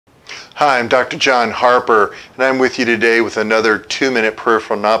Hi, I'm Dr. John Harper, and I'm with you today with another 2-minute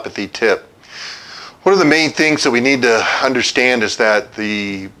peripheral neuropathy tip. One of the main things that we need to understand is that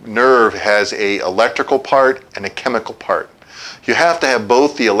the nerve has an electrical part and a chemical part. You have to have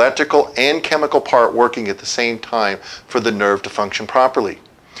both the electrical and chemical part working at the same time for the nerve to function properly.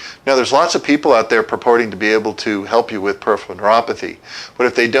 Now, there's lots of people out there purporting to be able to help you with peripheral neuropathy, but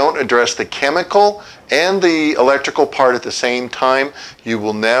if they don't address the chemical and the electrical part at the same time, you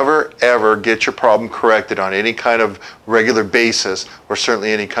will never ever get your problem corrected on any kind of regular basis, or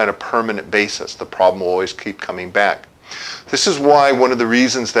certainly any kind of permanent basis. The problem will always keep coming back. This is why one of the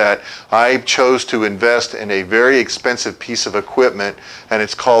reasons that I chose to invest in a very expensive piece of equipment, and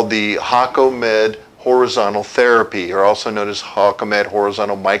it's called the Hako horizontal therapy, or also known as Hako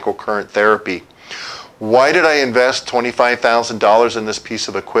horizontal microcurrent therapy. Why did I invest $25,000 in this piece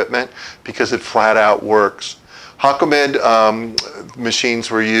of equipment? Because it flat out works. Hako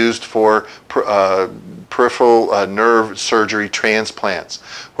machines were used for peripheral nerve surgery transplants,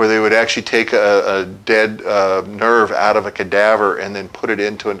 where they would actually take a dead nerve out of a cadaver and then put it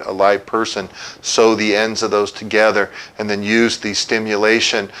into a live person, sew the ends of those together, and then use the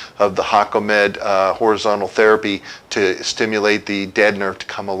stimulation of the Hako horizontal therapy to stimulate the dead nerve to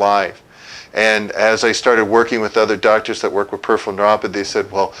come alive. And as I started working with other doctors that work with peripheral neuropathy, they said,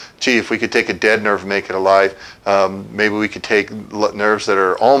 well, gee, if we could take a dead nerve and make it alive, maybe we could take nerves that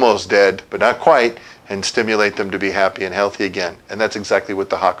are almost dead, but not quite, and stimulate them to be happy and healthy again. And that's exactly what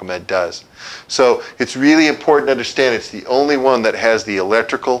the Hako does. So it's really important to understand it's the only one that has the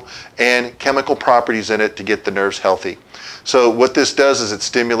electrical and chemical properties in it to get the nerves healthy. So what this does is it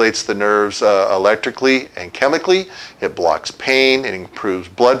stimulates the nerves electrically and chemically. It blocks pain, it improves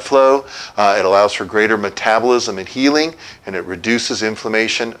blood flow, it allows for greater metabolism and healing, and it reduces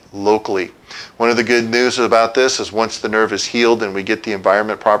inflammation locally. One of the good news about this is once the nerve is healed and we get the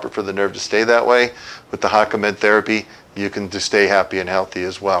environment proper for the nerve to stay that way, with the Hako therapy, you can just stay happy and healthy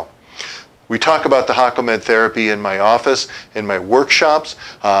as well. We talk about the Hako therapy in my office, in my workshops,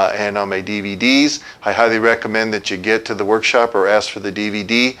 and on my DVDs. I highly recommend that you get to the workshop or ask for the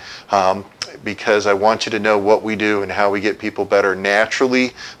DVD because I want you to know what we do and how we get people better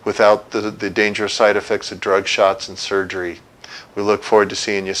naturally without the dangerous side effects of drug shots and surgery. We look forward to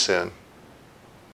seeing you soon.